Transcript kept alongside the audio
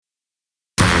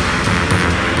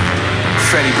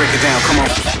ready, break it down, come on.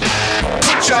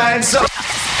 Put your hands up.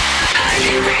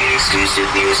 Exclusive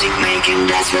music making,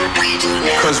 that's what we do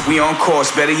now. Cause we on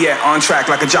course, better yet, on track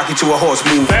like a jockey to a horse.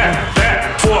 Move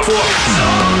Back, forth.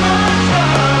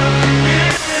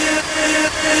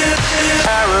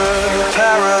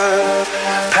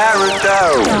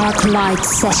 Paradise. Darklight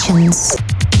Sessions.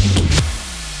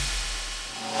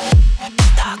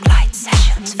 Darklight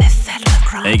Sessions with Fedde.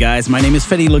 Hey guys, my name is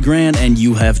Fedde Legrand and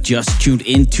you have just tuned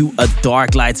into a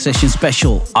Darklight Session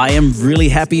special. I am really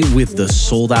happy with the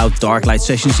sold out Darklight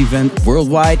Sessions event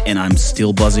worldwide and I'm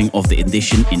still buzzing off the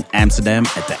edition in Amsterdam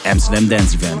at the Amsterdam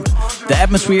Dance event. The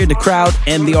atmosphere, the crowd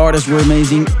and the artists were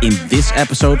amazing. In this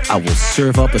episode I will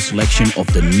serve up a selection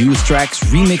of the newest tracks,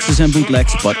 remixes and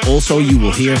bootlegs, but also you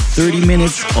will hear 30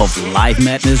 minutes of live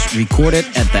madness recorded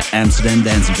at the Amsterdam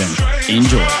Dance event.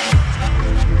 Enjoy!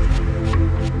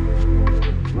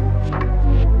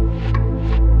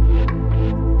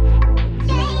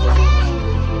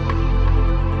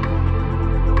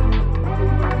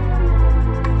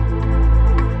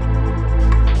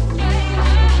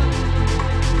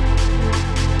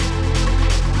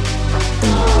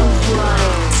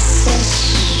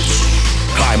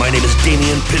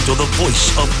 Pinto, the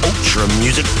voice of Ultra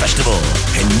Music Festival,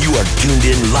 and you are tuned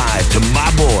in live to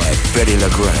my boy, Fedde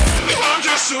Legrand. I'm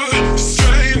just a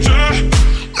stranger,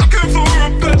 looking for a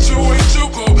better way to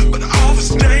go, but all this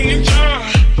danger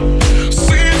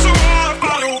seems to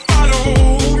wanna follow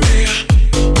me.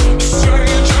 A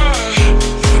stranger,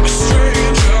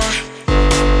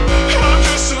 I'm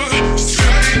just a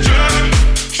stranger,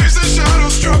 chasing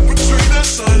shadows struck between the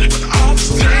sun, but all this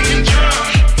danger.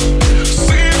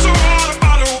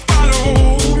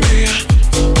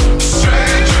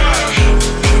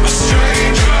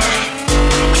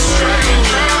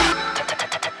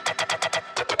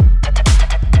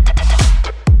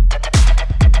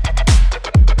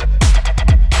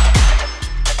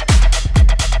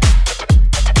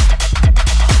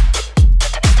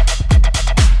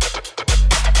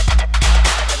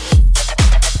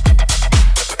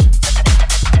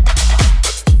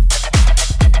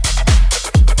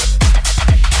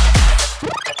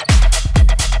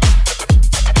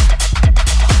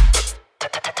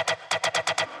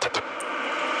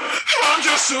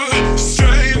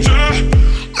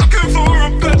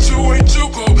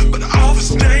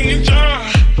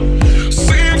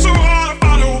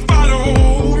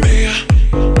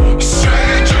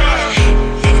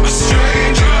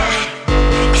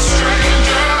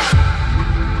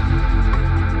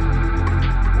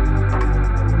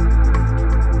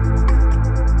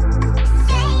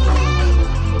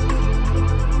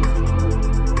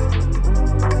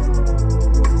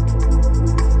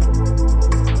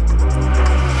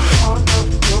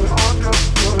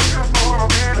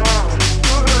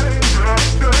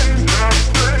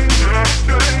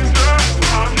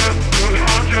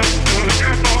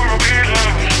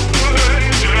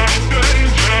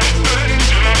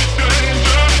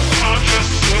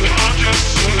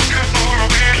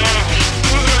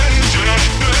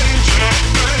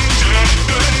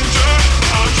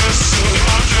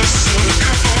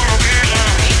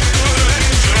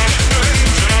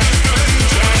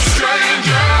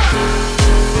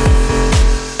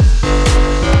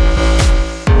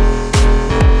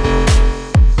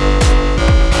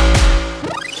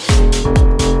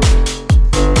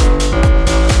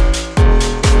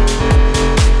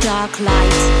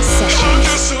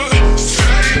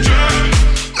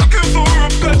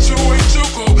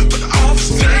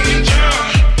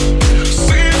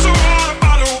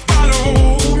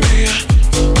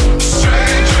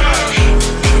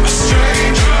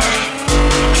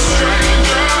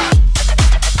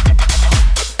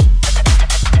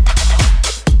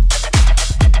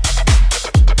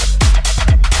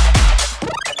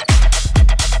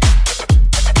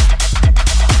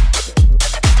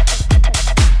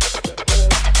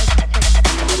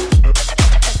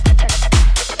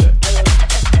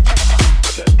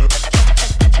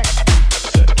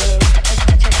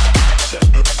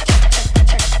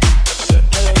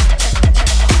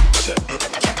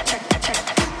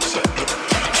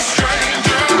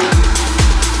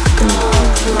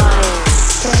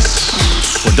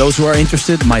 Those who are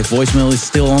interested, my voicemail is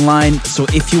still online, so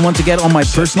if you want to get on my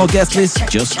personal guest list,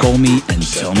 just call me and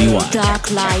tell me why.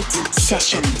 Darklight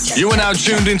Sessions. You are now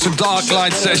tuned into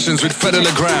Darklight Sessions with Fedde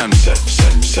Legrand.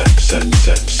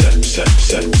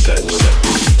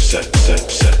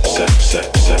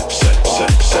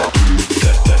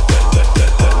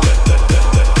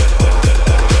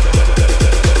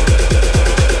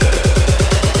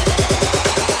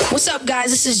 What's up,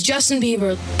 guys? This is Justin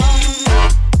Bieber.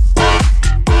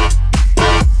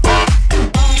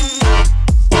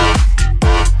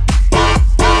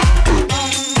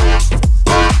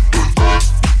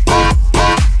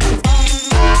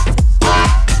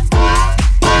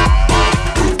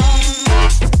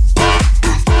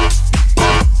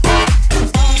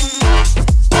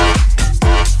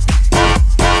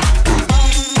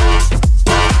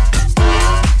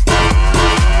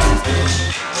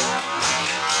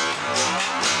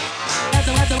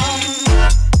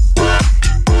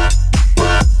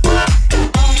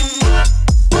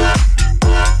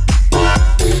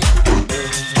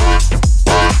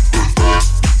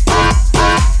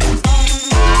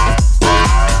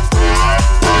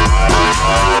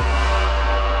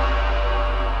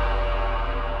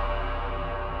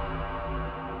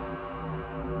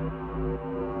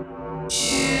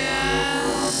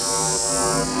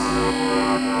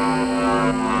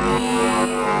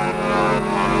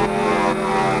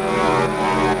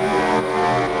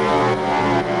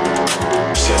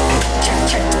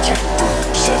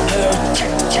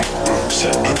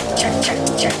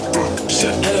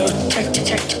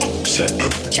 Set.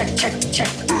 Check, check, check.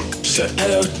 Set.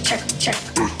 Hello, check, check.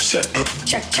 Set.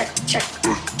 Check, check, check.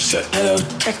 Set. Hello,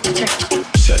 check, check.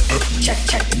 Set. Check,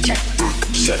 check, check.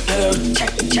 Set. Hello,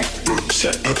 check, check.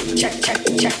 Set. Check, check,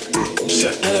 check.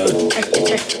 Set. Hello, check,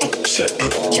 check. Set.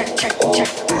 Check, check, check.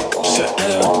 Set.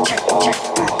 Hello, check, check.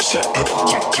 Set.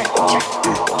 Check, check, check.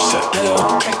 Set. Hello,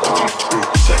 check, check.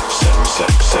 Set. Set.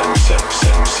 Set. Set. Set.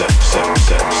 Set. Set.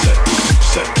 Set.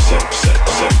 Set. Set. Set.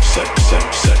 Set. Set. Set.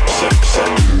 Set. Set.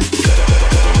 Set.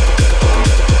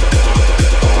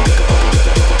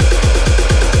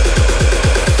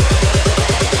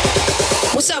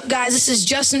 What's up, guys? This is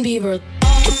Justin Bieber.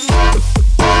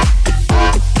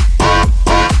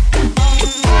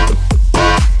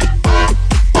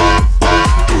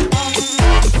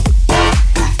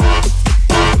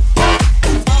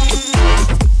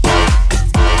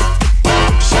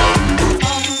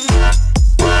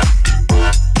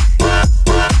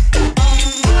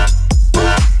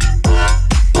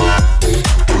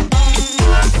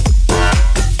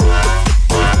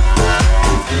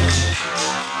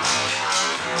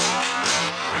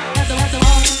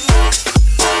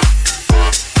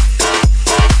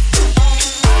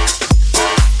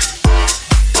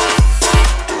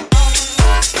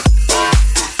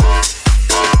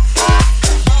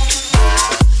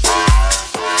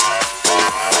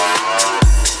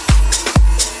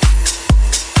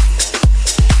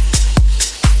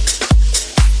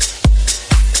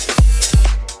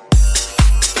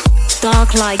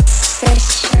 Darklight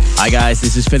Session. Hi guys,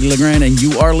 this is Fedde Legrand and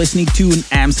you are listening to an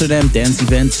Amsterdam Dance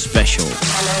Event special.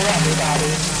 Hello everybody.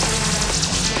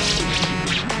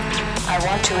 I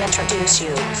want to introduce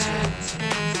you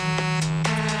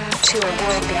to a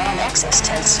world beyond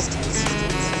existence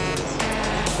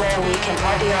where we can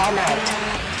party all night.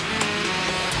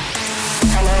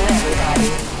 Hello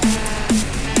everybody.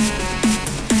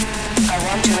 I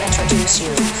want to introduce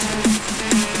you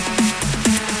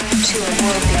to a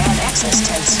world beyond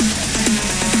existence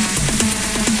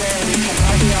where we can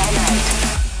party all night.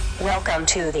 Welcome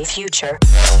to the future.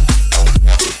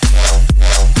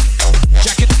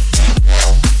 Jacket.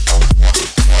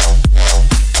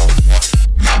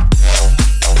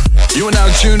 You are now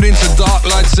tuned into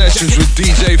Darklight Sessions with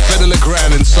DJ Fedde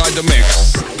Legrand inside the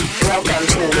mix. Welcome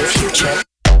to the future.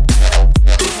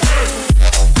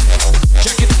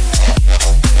 Jacket.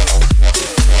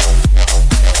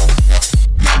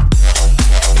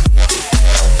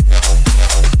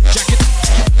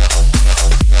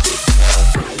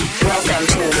 Welcome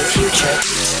to the future.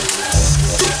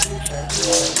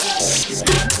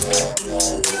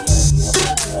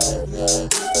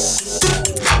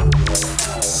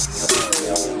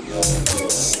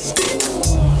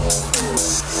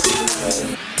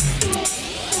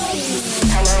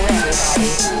 Hello everybody.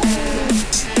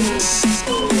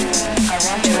 I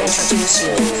want to introduce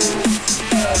you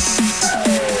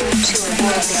to a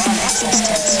world beyond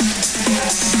existence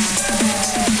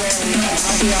where we can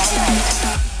party all night.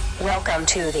 Welcome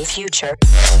to the future.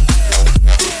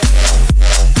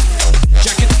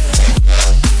 Jacket.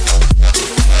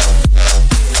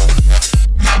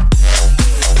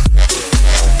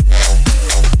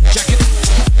 Jacket.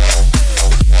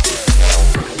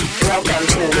 Welcome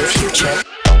to the future.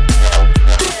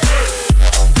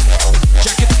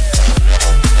 Jacket.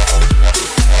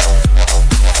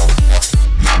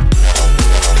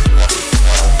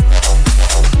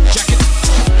 Jacket.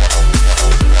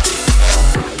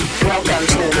 Welcome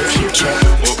to the future.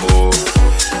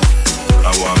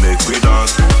 I wanna make we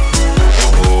dance.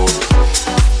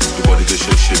 Your body just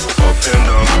shake up and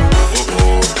down.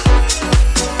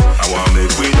 I wanna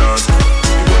make we dance.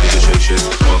 Your body just shake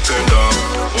up and down.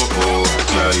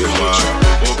 Yeah, you're mine.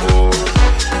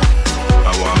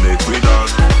 I wanna make we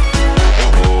dance.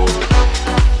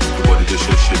 Your body just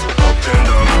shake up and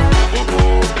down.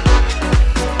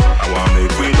 I wanna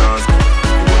make we dance.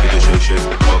 Your body just shake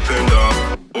up and down.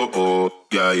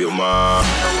 Yeah, you're mine.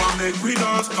 I wanna make we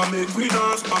dance. I make we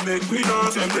dance. I make we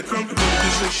dance. And they come people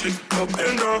just shake up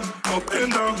and down, up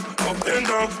and down, up and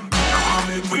down. I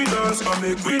make we dance. I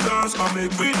make we dance. I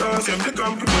make we dance. And they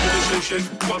come people just shake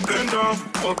up and down,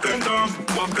 up and down,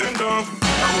 up and down.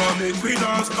 I wanna make we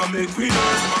dance. I make we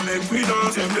dance. I make we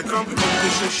dance. And they come people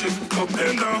just shake up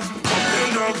and down, up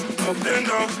and down, up and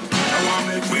down. I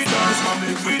wanna make we dance. I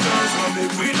make we dance. I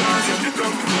make we dance. And they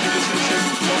come people just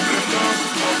shake up and down,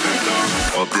 up and down,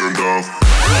 up and down.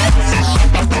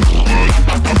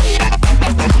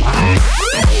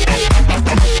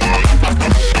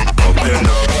 Up and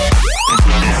down.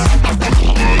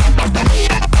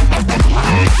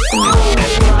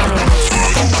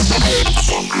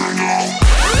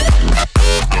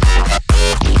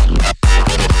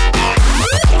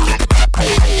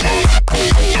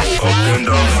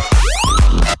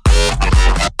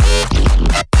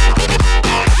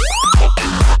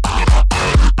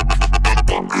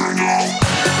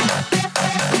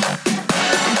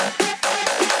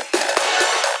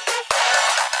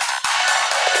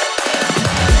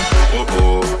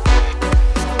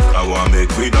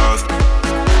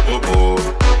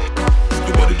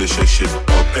 to shake shit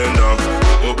up and down.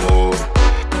 Oh oh.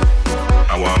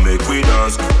 I wanna make we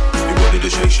dance. Your body to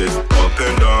shake shit up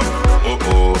and down. Oh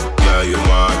oh. Yeah, you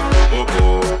mad. Oh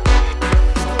oh.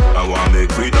 I wanna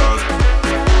make we dance.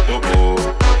 Oh oh.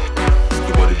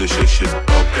 Your body to shake shit up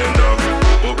and down.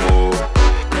 Oh oh.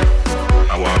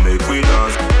 I wanna make we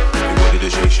dance. Your body to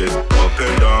shake shit up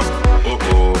and down. Oh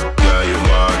oh. Yeah, you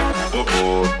mad. Oh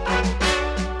oh.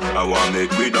 I wanna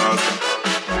make we dance.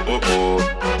 Oh oh.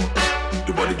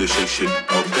 Your body to shake shit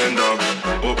up and down.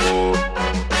 Oh oh.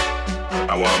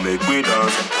 I wanna make we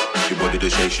dance. Your body to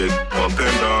shake shit up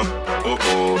and down. Oh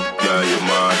oh. Yeah, you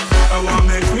mad. I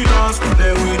wanna make we dance.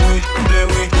 Then we do it. Then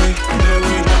we do it. Then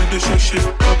we body to shake shit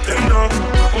up and down.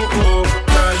 Oh oh.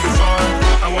 Yeah, you fine.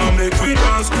 I wanna make we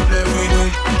dance. Then we do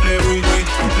it. Then we do it.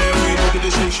 Then we body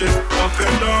to shake shit up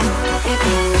and down. Oh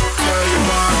oh. Yeah, you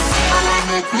mad. I wanna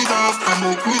make we dance. I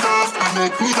make we dance. I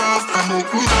make we dance. I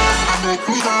make we dance. I make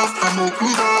we dance. I make we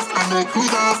dance. I make we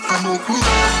dance. I make we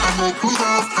dance. I make we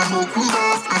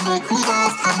dance. I make we dance.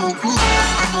 I make we dance. I make we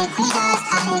dance. I make we dance.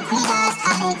 I make we dance. I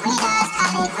make we dance. I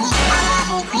make we dance. I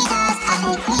make we dance. I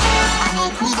make we dance. I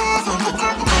make we dance. On the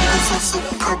top of the sunset,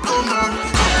 up and down,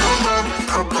 up and down,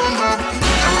 up and down.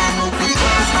 I make we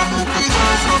dance. I make we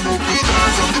dance. I make we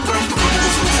dance. On the top of the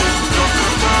sunset, up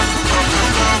and down, up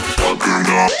and down, up and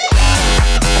down.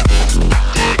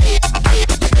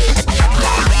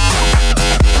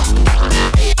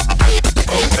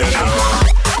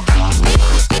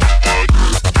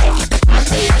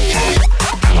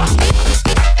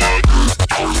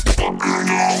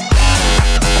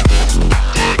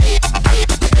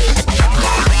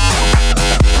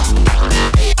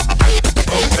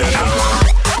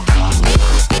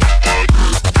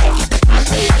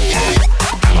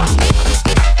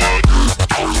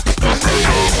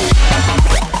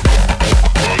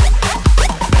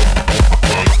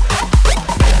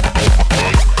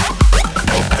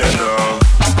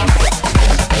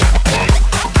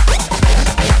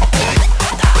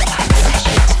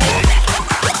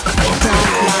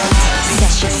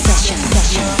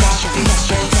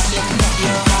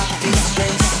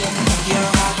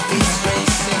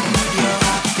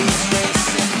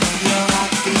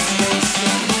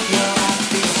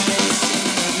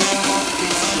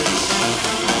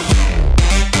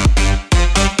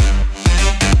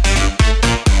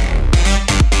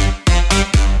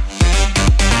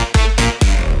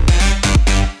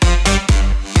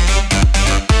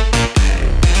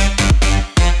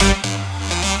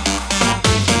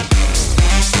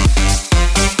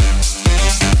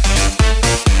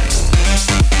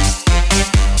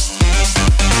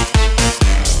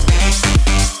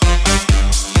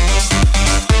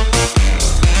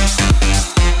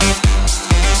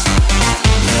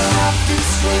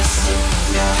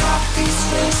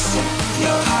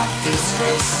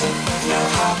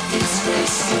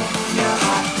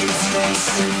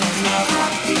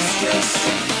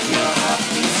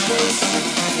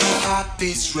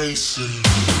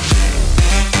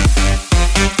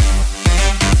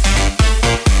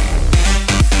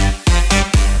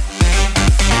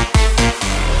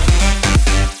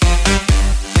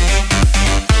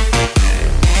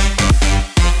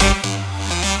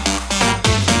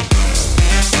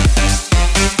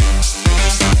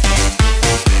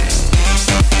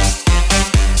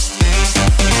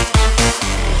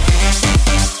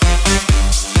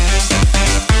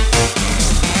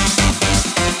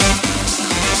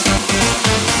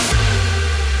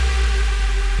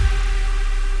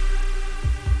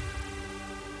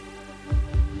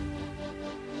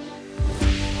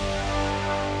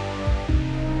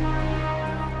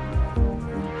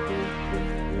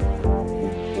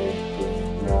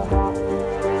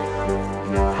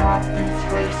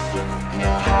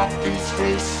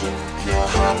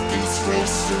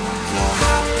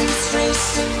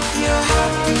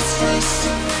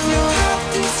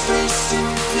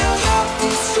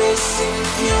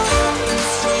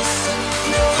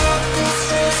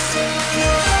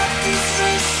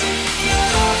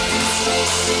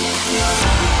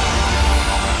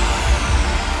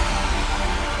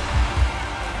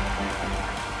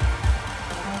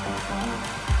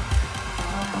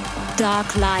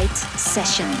 Darklight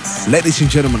Sessions. Ladies and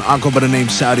gentlemen, I go by the name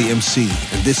Saudi MC,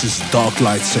 and this is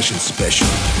Darklight Session Special.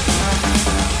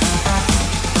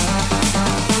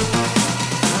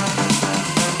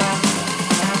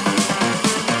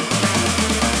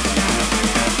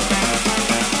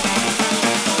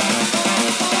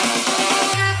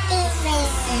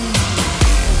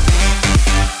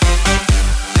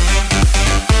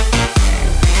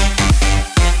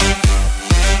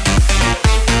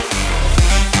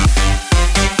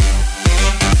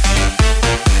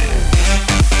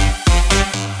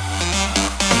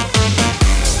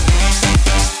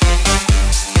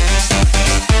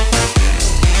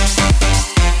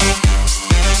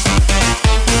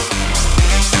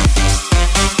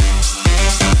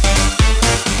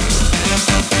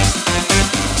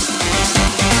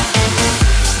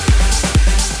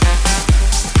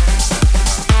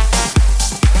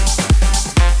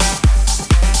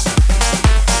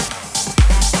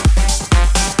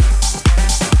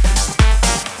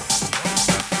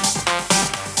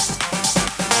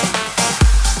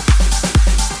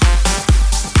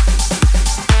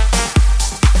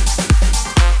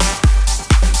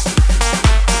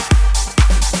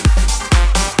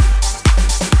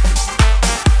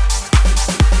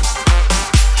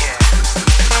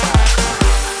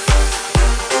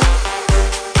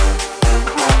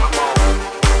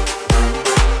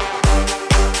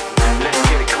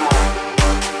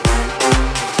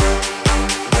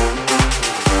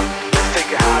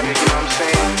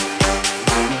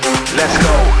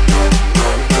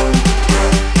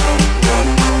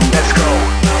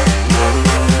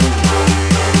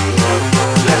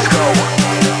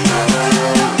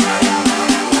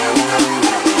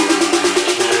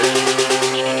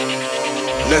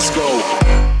 Let's go.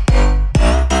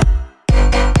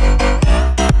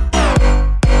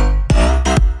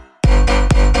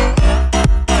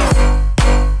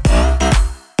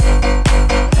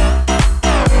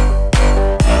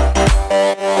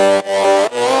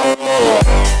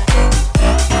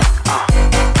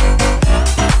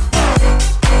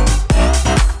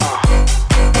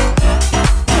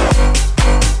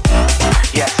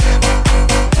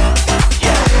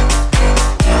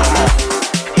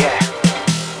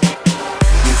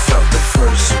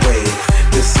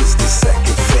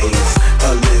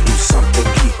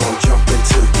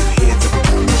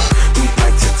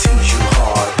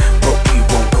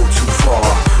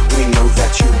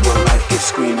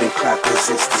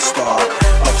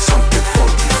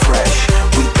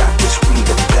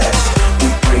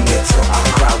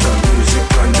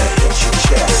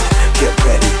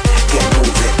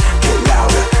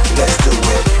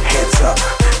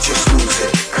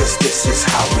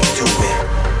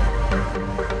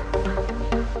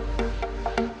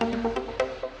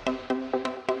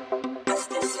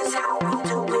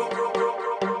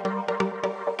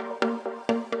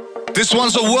 This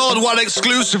one's a worldwide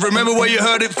exclusive. Remember where you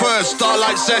heard it first.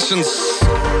 Darklight Sessions.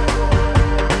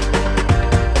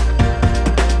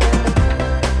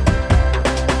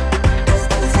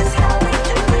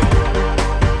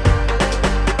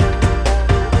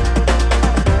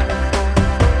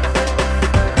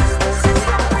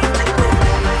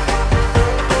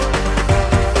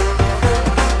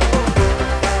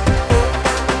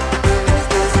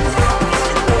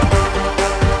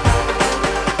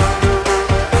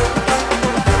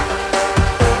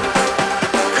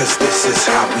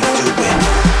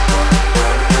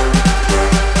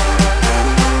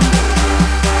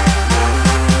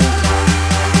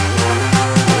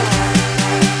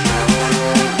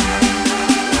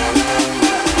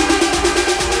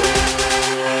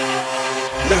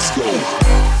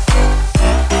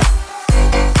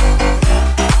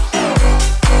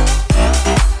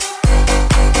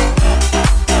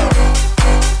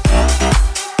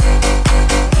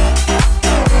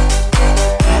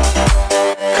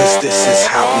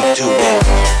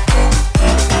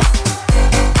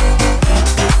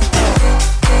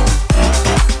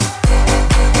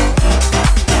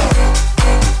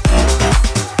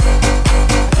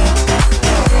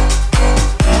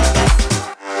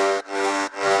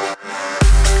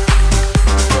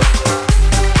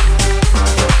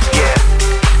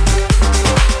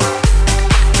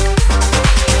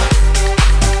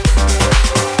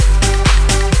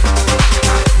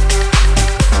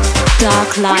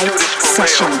 Darklight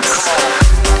Sessions.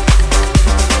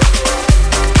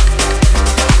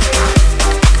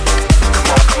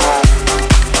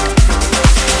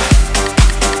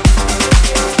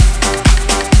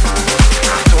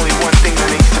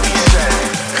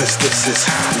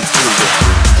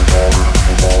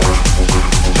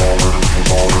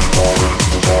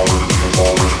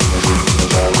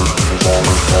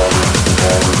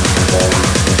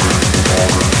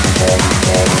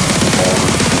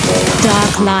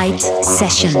 Darklight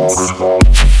Sessions.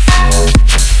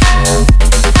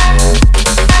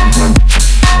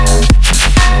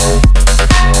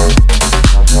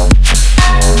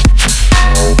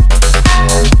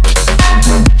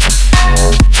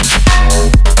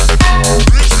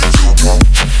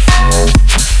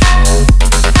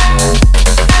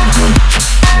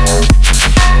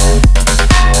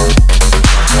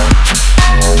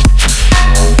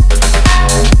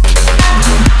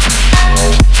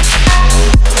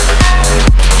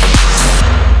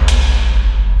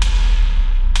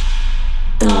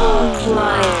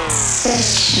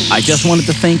 I just wanted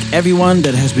to thank everyone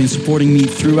that has been supporting me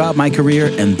throughout my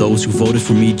career and those who voted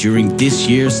for me during this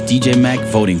year's DJ Mag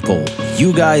voting poll.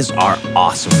 You guys are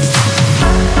awesome.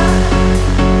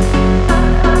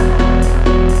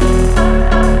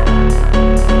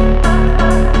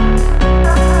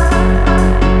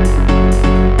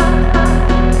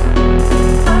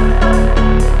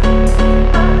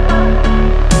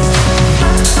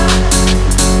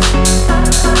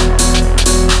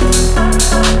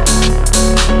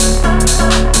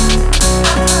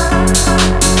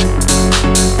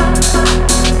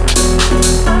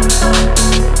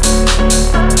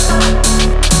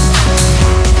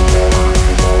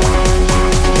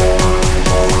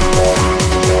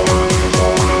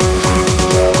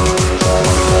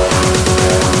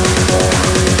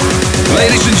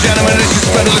 Ladies and gentlemen, this is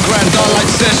Fedde Darklight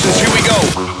Sessions. Here we go.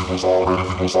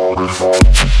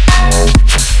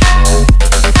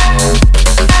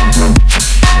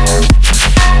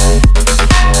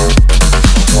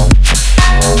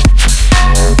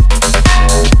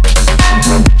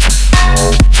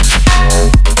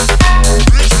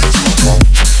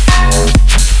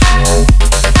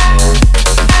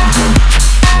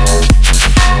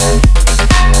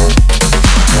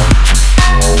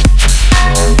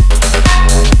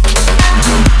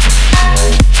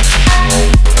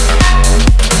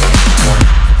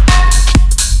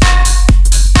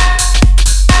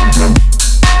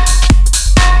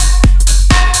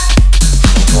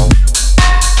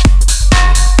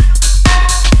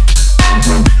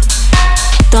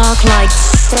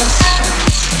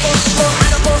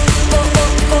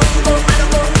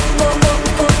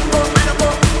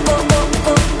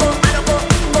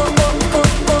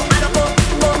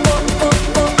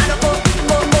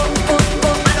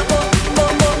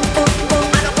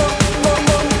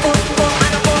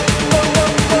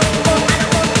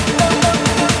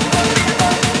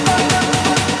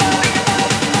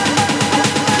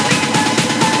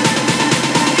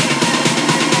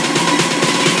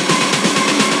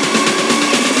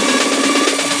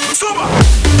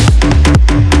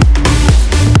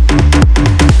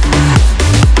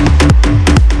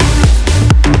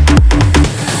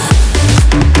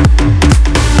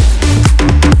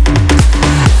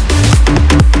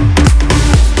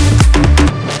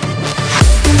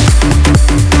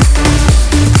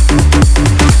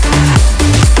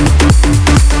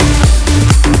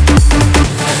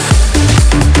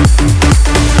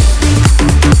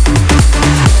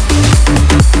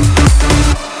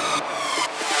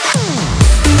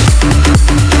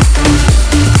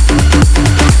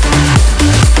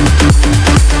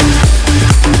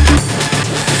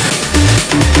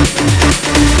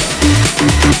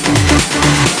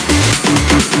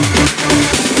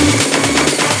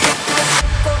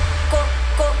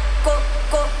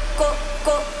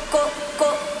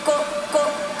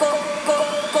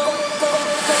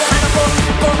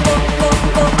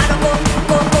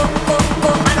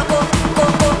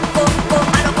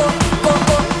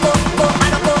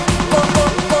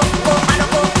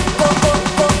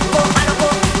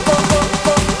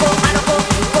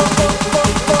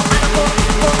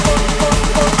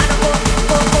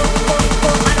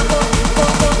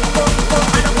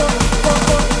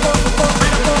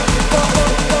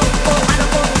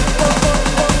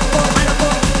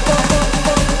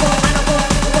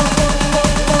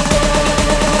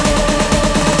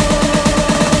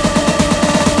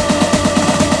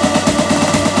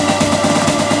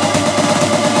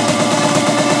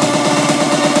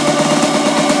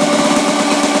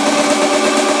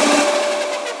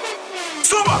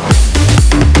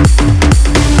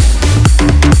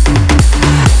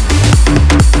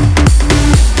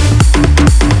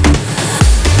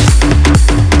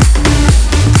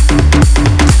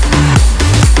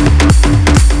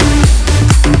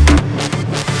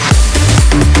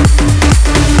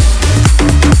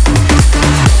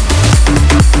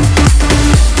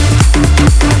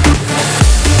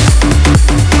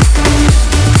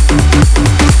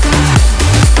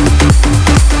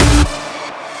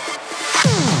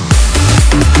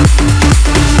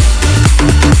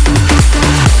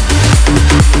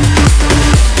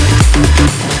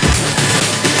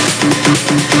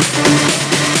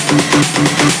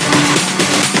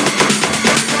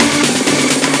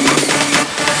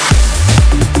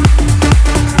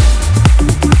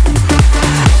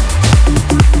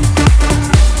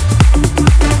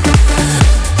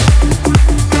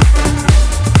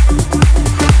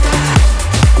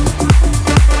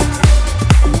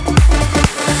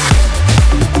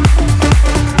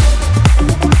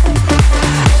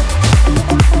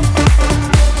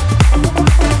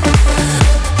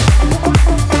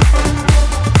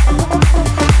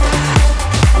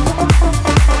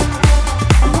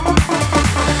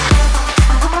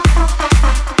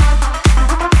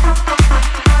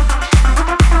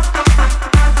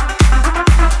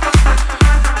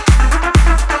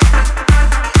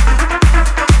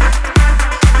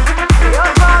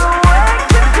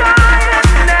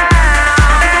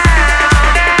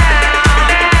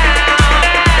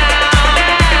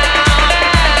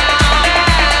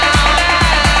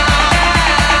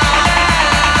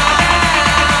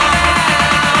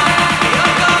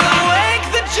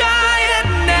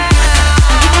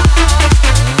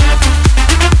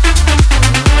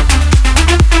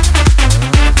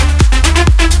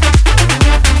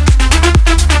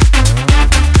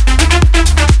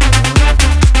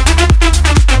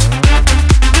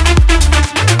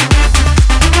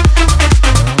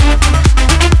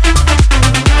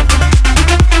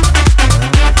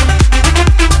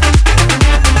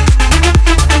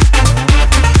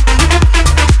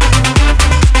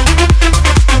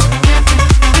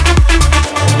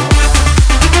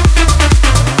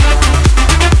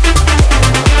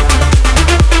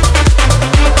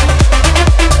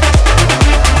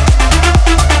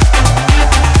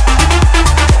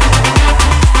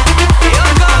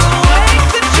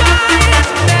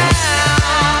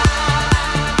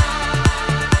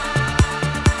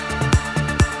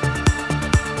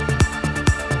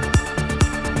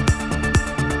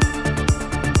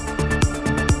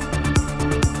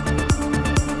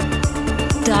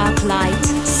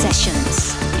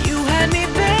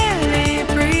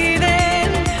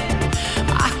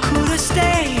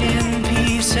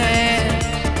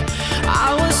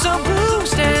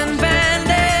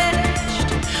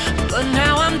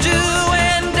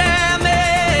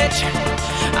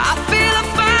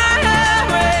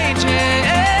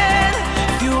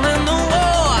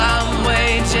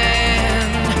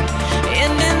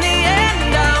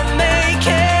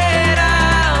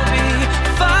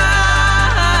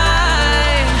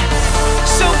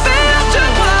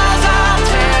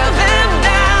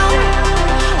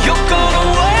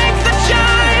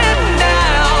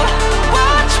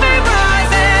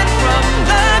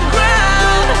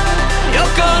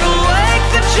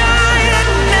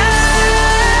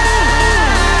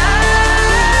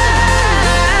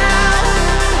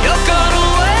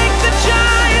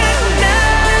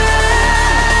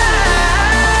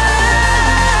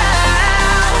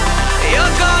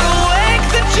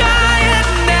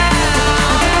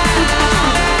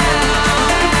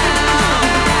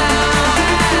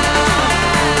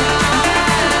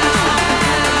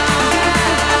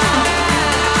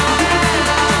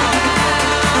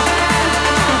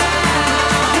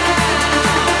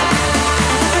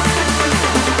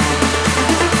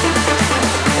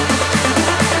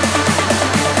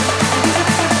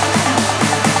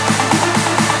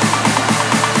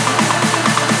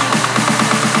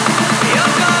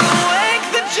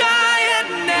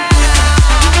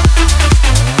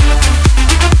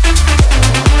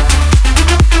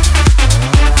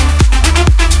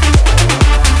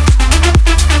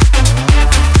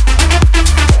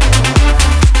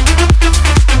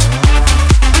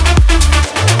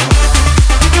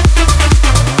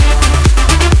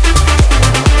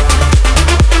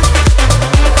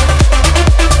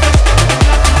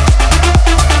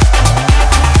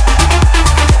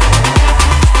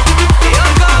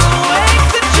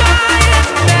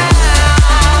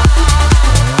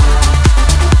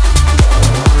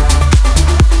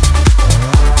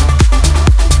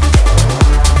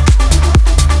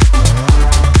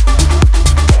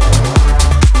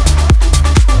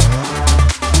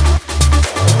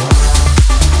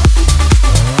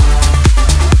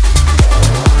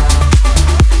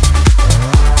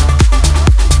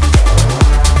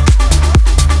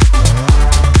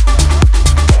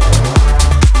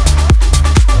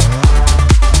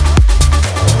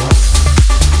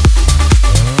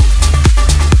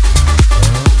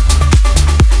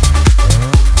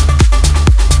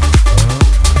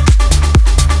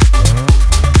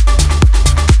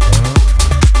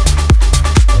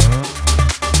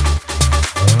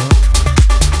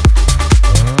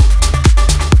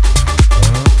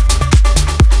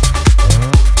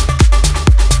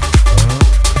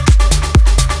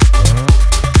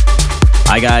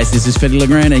 guys, this is Fedde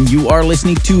Legrand and you are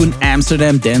listening to an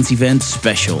Amsterdam Dance Event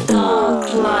special.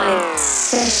 Darklight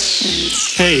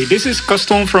Sessions. Hey, this is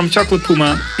Gaston from Chocolate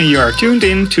Puma and you are tuned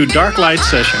in to Darklight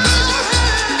Sessions.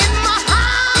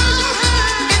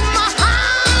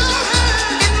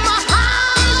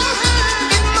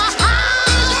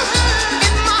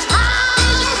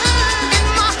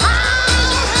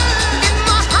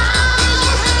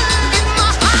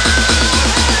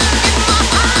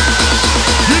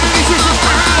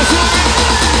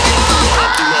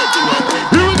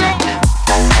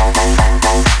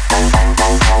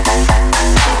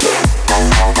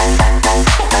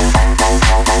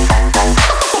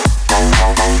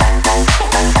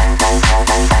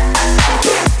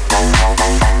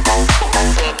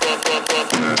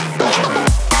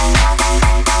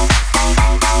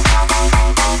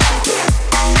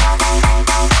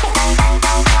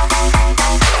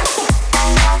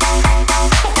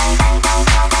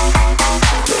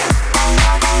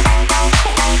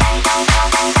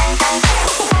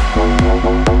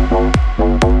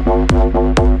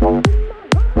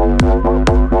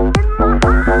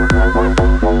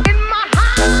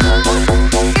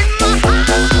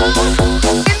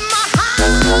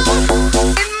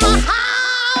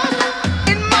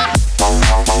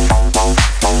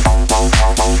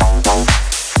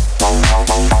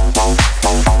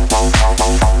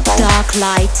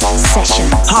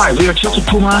 Hi, we are Chocolate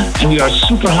Puma and we are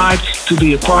super hyped to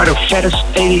be a part of Fedde's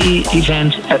ADE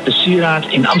event at the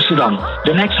Sieraad in Amsterdam.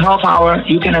 The next half hour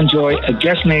you can enjoy a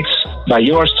guest mix by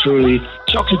yours truly,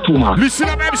 Chocolate Puma. Listen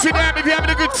up Amsterdam, if you're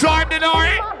having a good time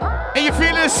tonight and you're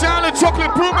feeling the sound of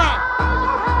Chocolate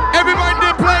Puma, everybody in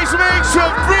the place make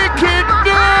some freaking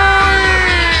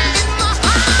noise!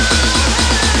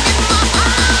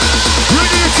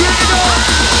 Ready to turn it up?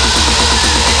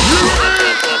 You ready?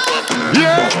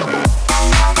 Yeah!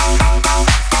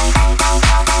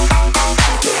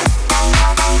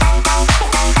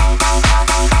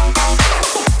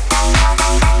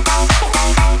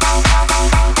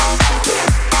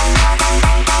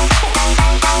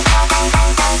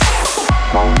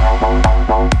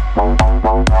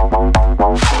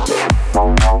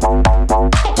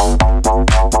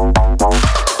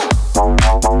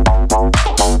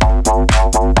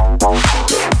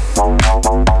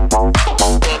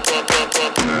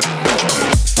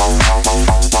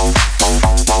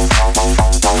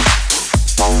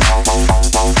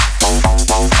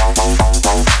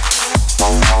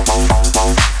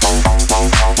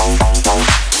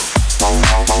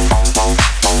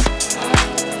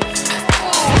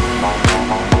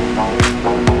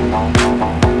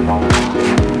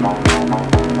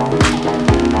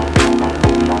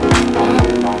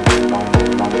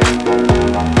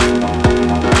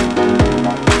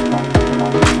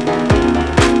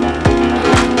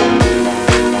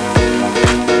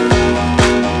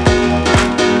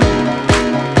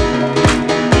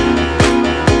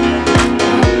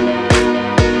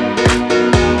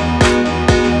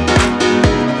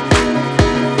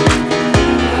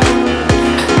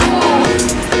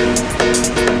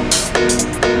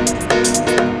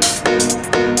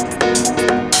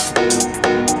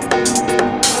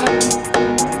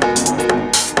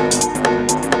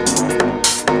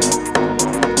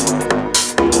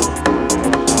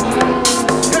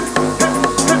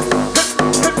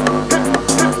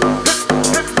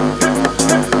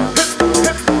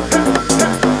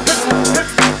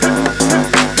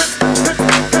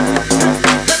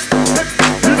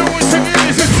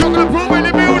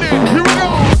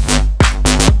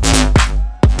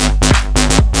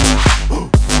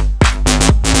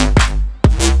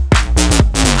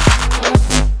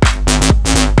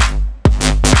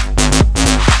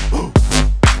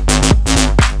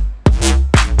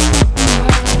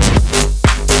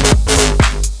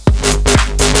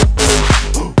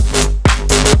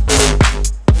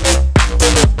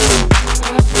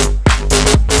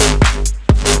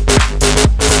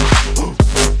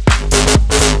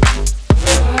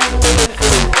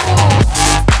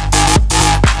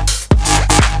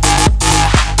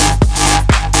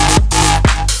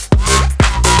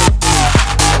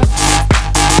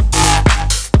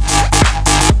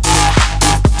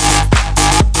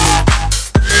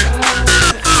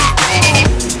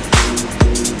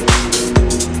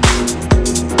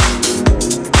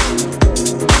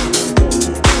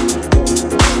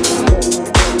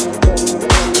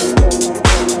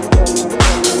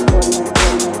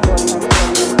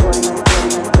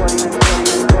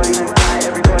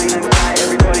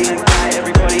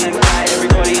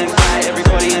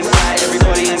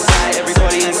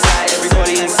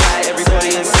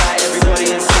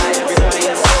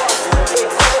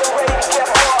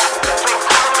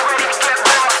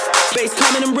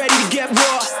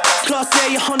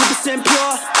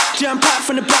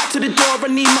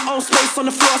 on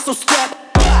the floor, so step.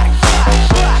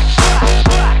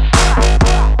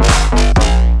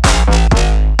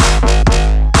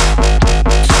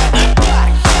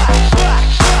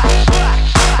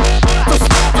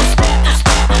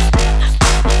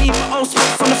 Need my own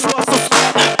space on the floor, so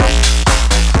step.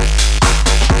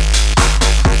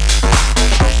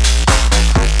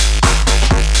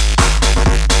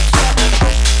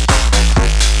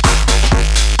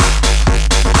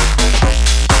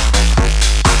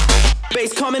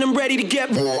 Bass coming, I'm ready to get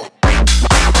raw.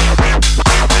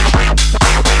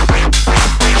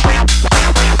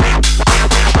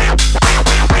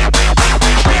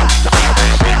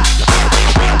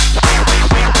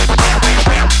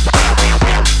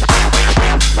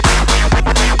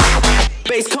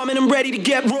 Bass coming, I'm ready to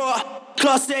get raw.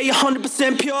 Class A,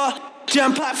 100% pure.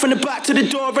 Jam packed from the back to the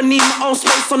door. I need my own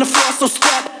space on the floor, so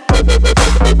step.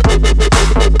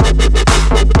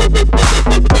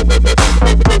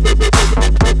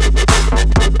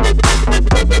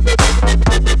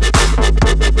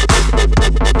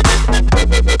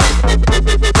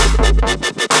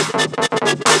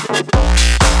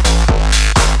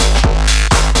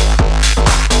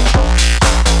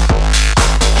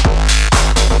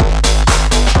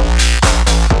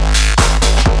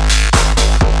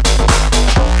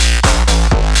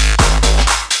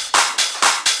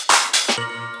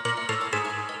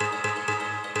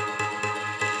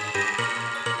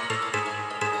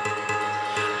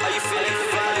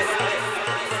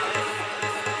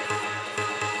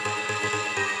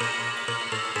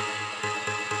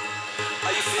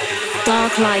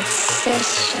 Darklight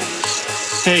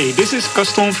Sessions. Hey, this is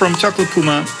Gaston from Chocolate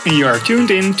Puma, and you are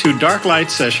tuned in to Darklight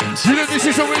Sessions. You know this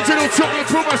is original Chocolate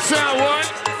Puma sound, what?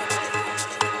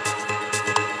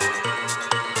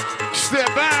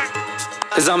 Step back.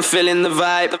 'Cause I'm feeling the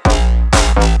vibe.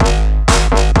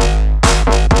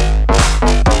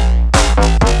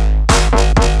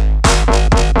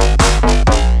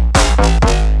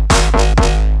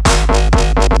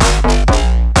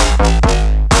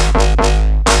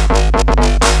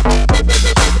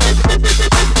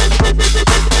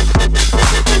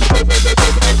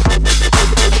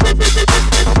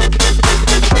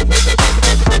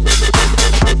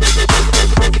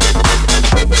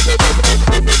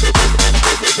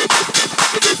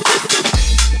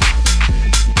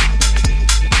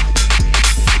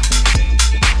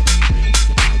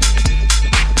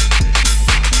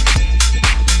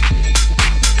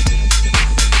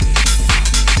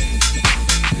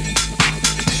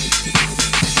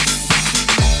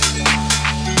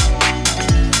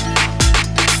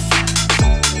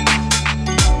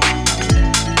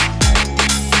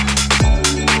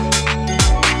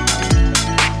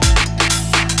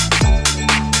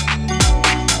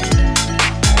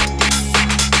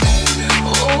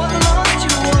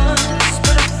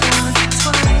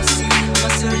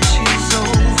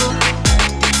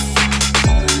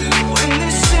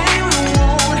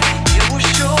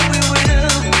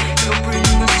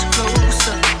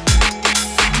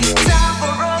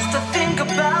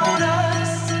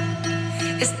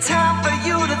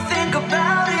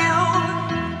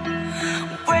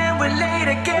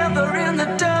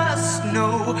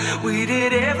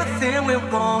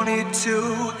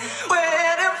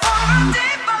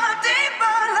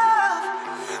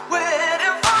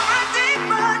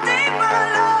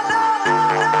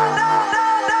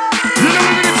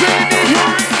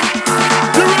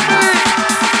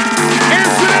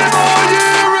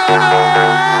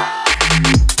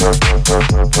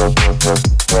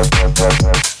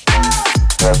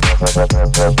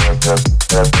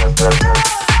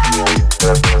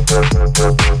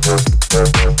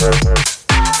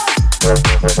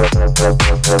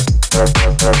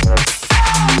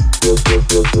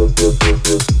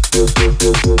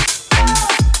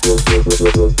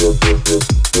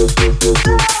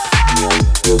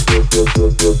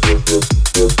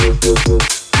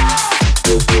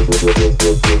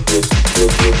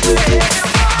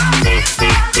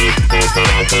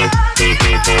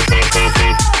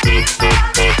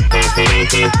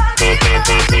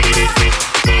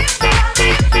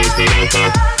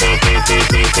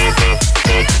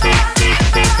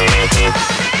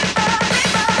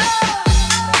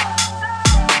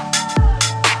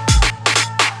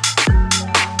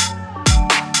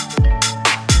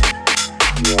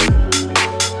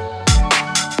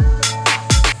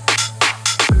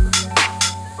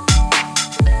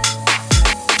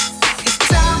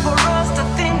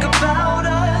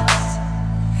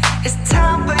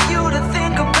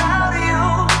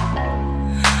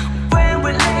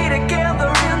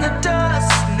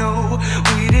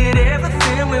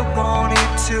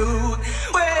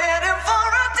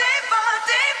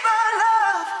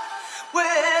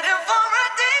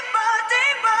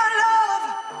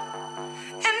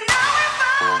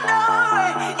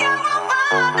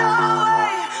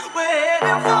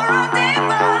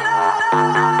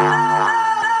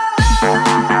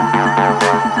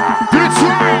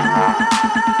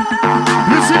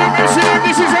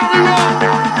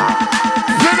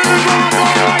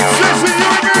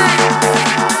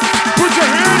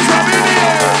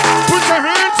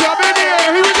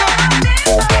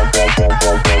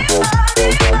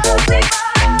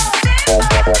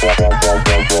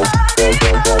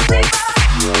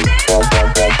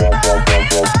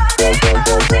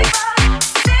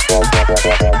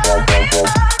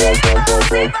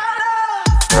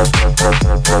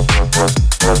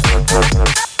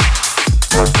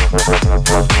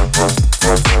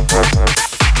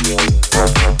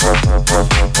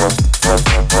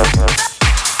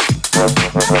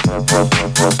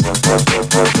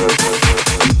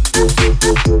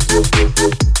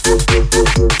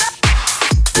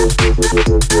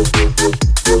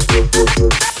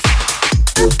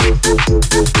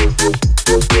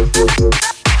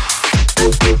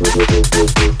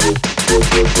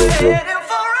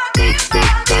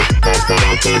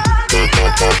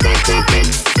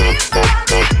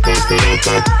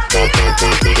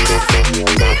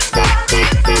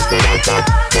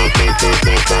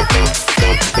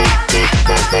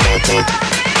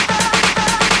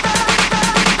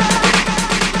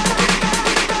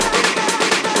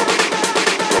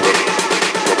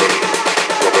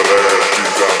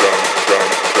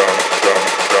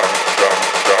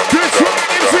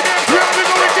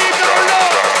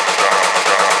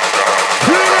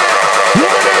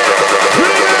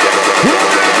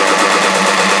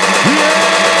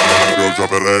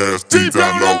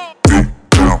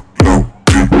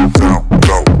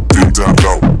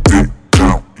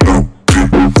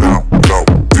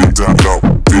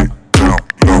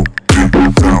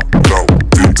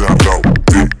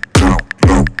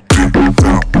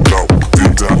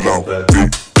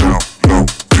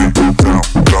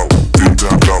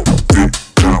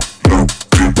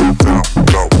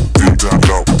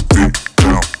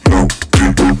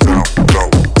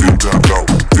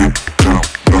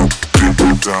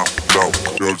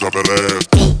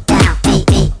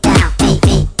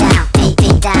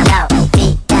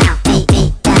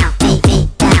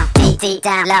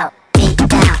 Down low.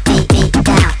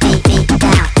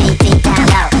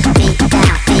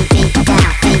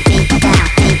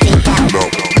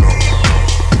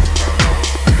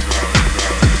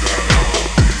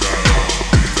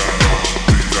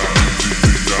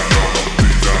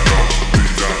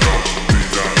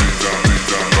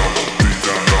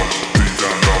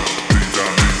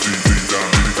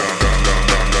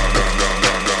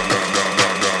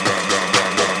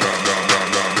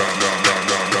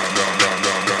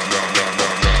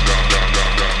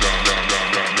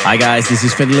 Hi guys, this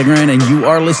is Fedde Legrand and you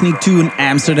are listening to an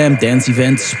Amsterdam Dance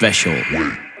Event special.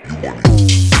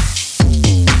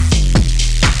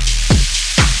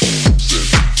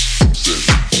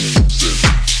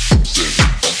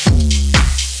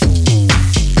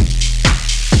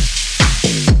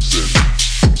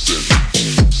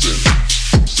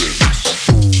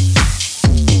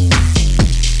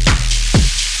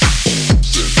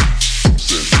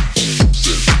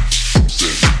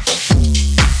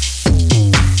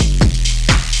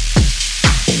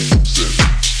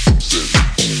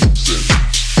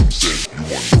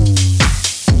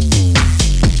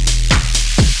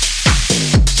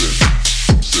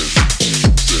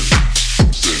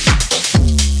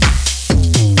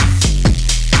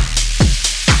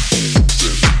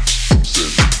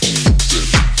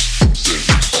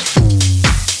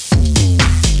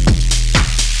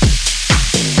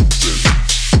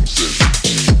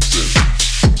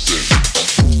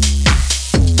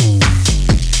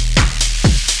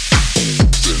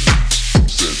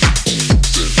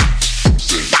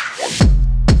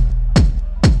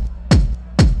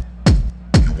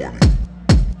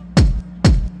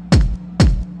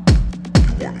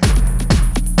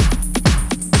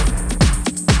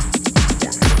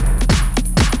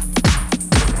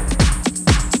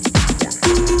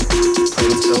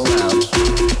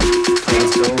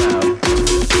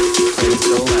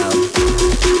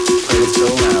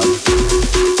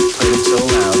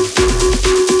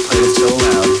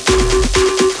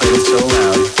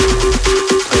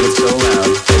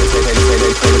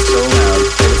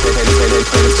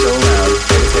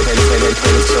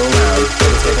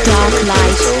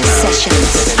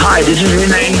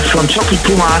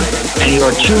 And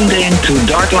you're tuned in to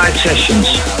Darklight Sessions.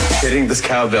 Hitting this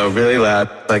cowbell really loud,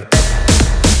 like.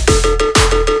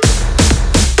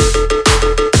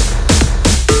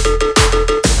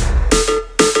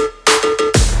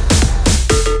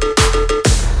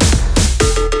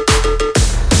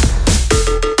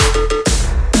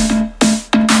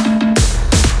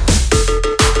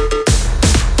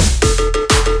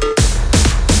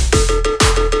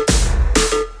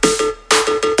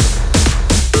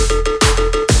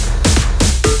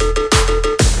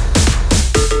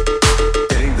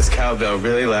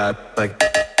 Really loud, like.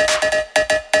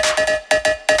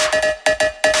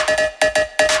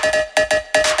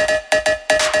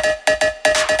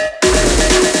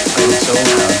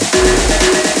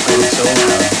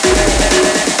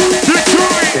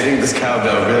 Hitting this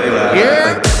cowbell really loud.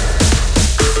 Yeah. Like.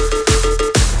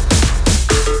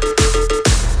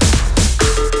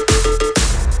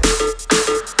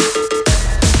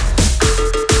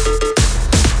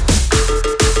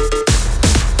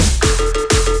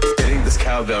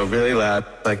 Really loud,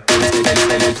 like.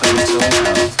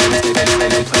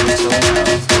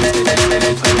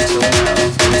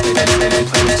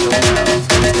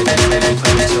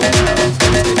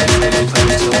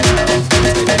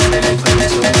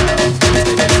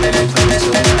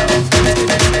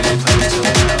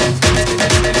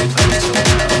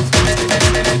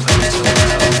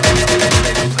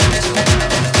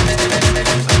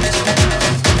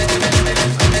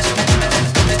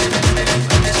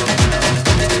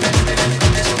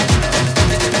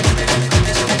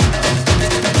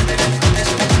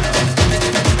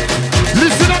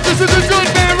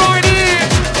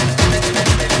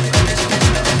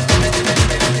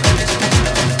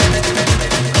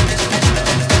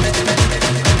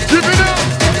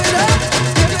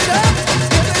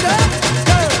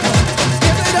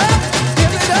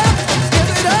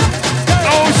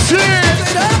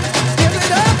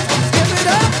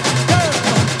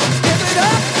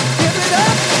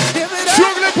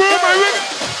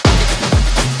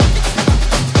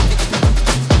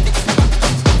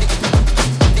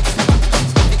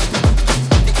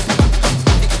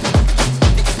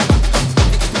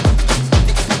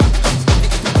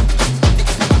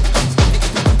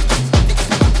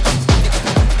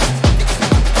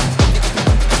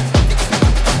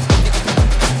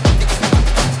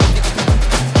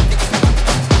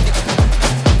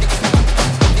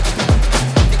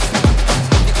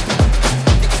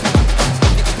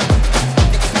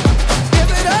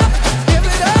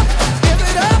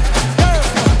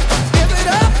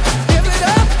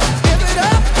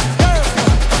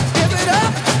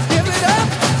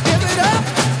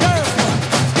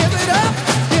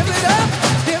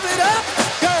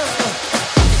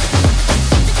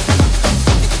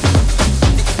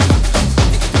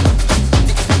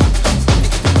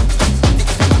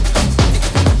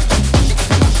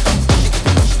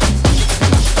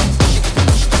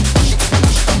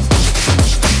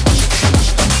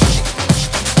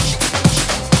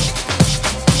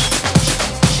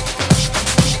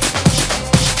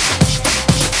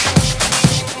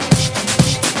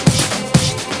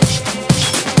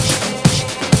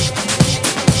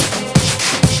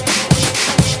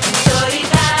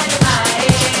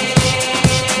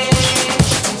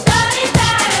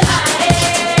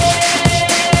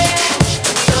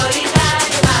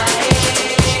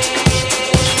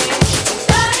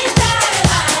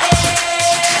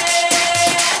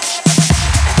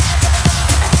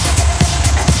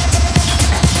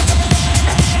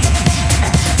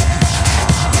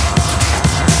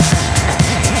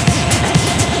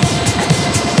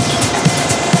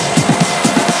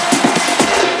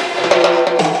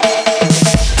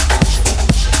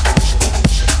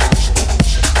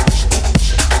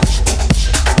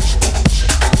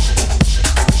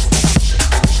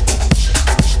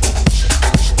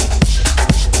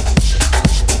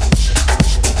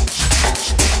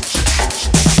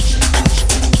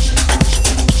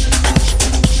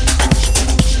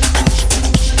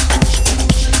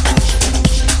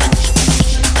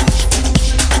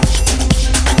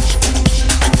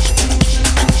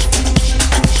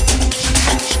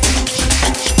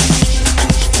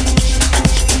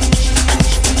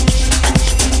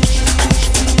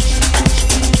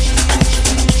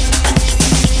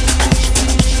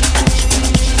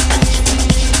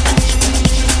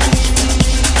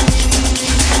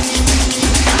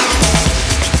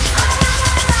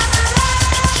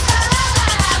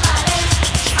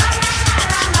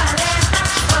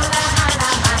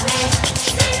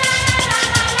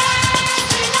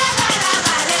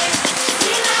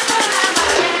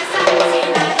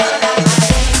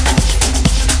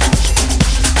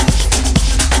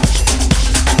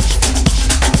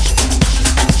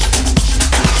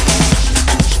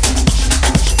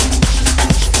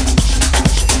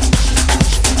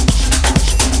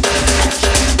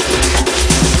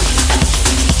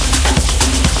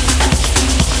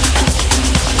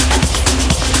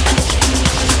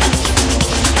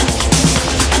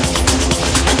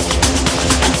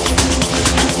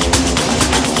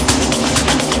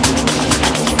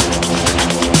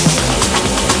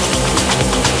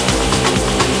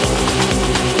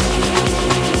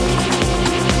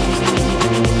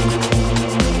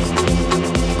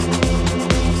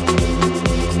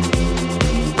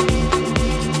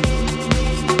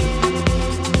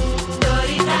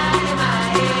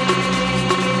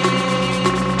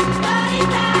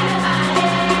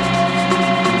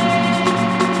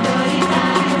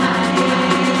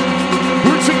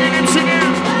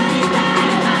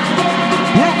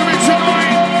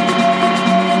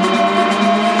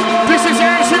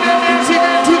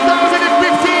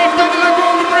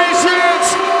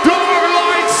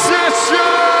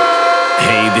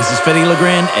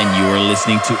 Legrand, and you are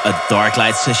listening to a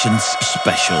Darklight Sessions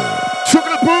special.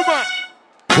 Chocolate Puma.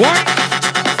 What?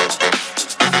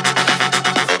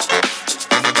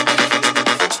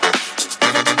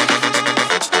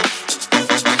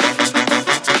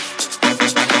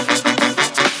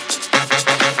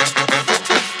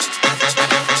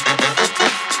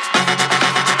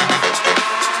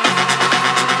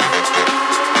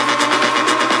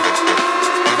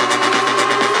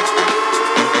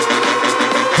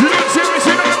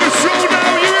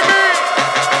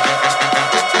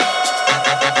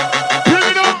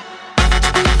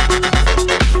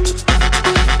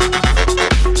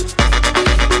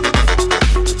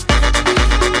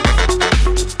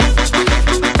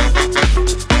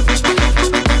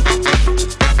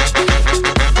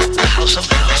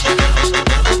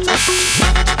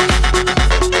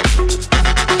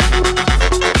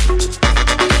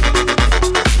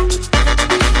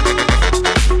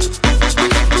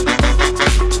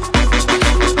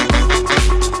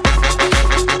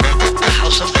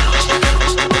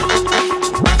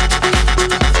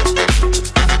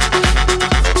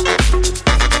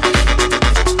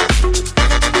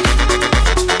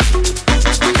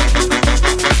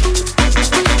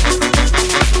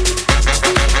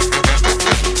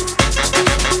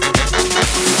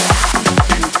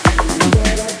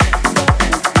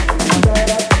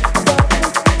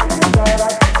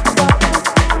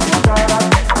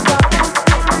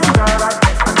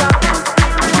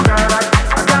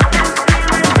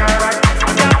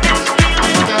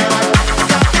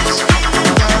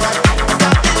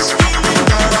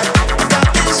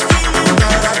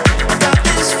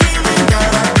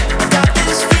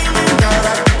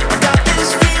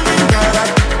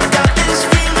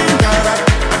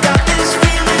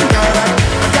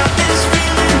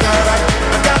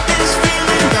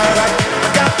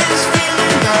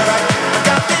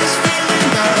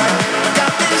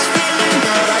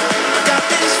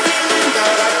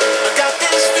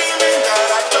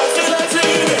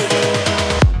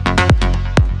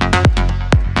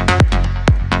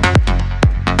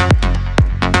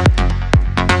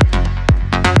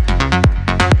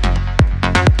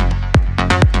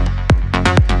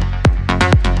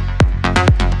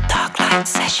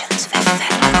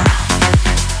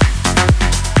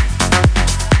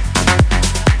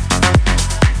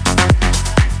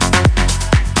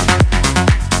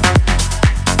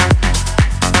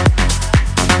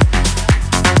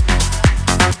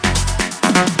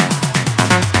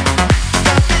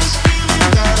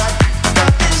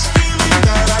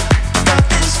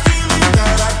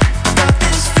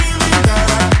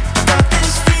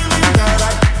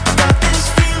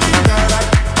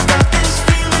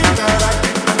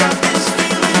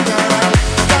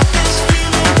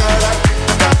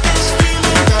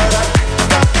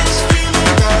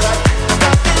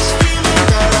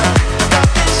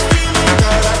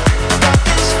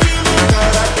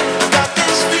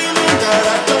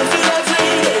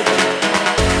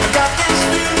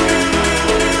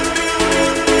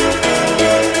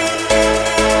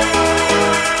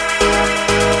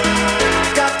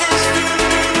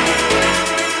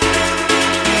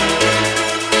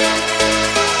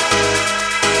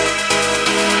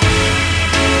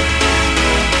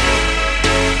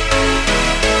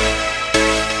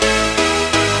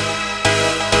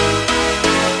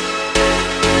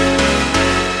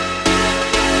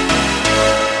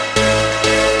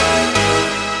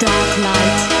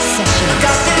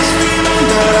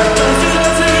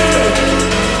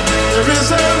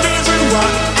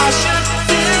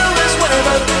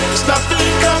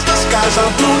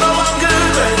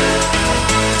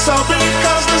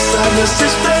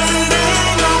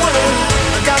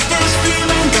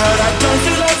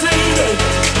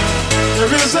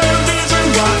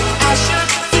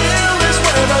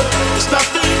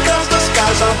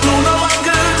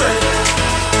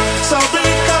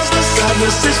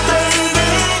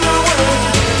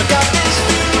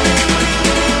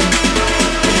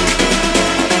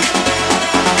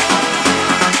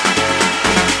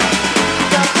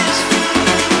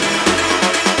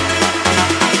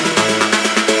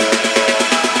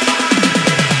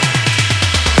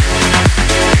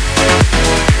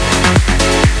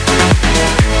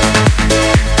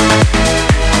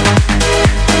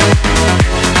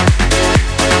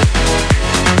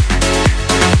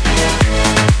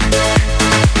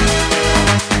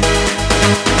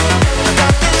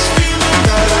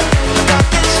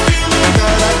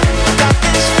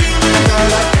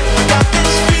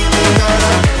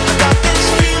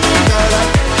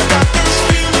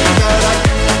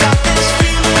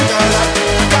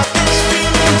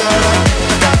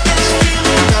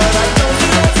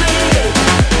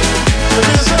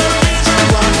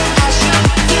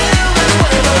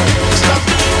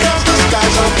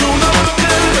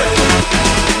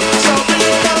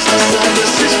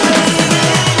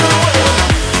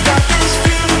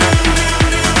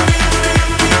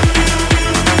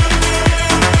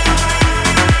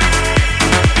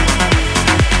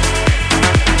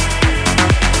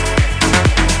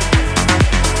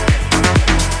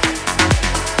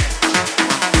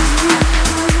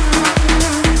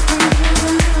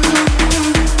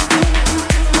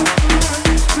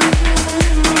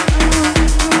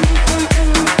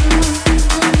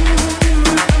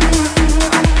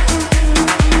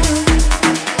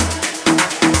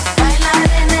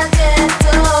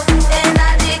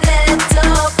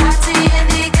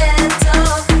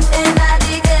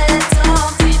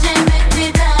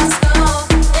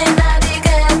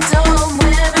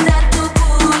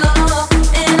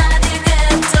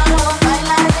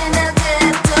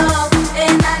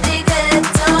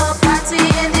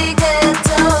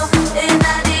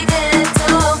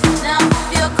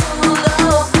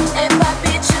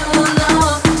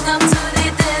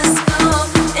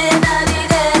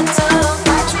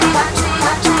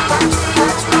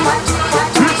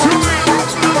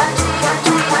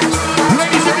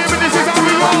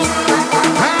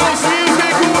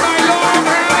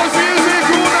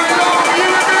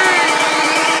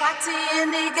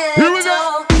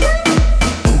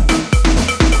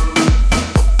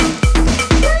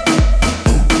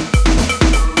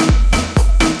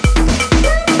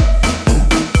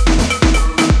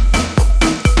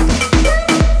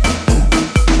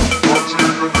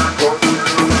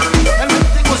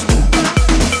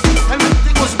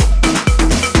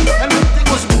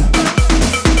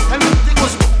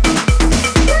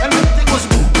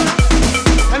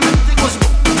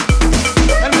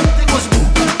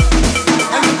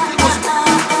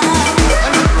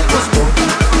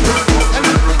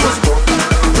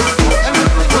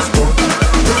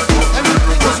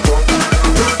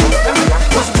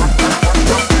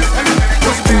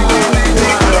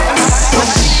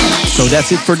 So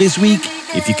that's it for this week.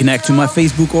 If you connect to my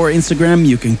Facebook or Instagram,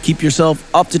 you can keep yourself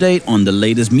up to date on the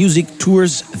latest music,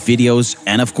 tours, videos,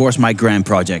 and of course my Grand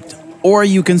project. Or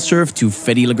you can surf to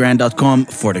feddelegrand.com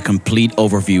for the complete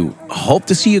overview. Hope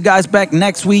to see you guys back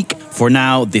next week. For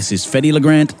now, this is Fedde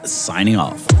Legrand signing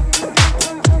off.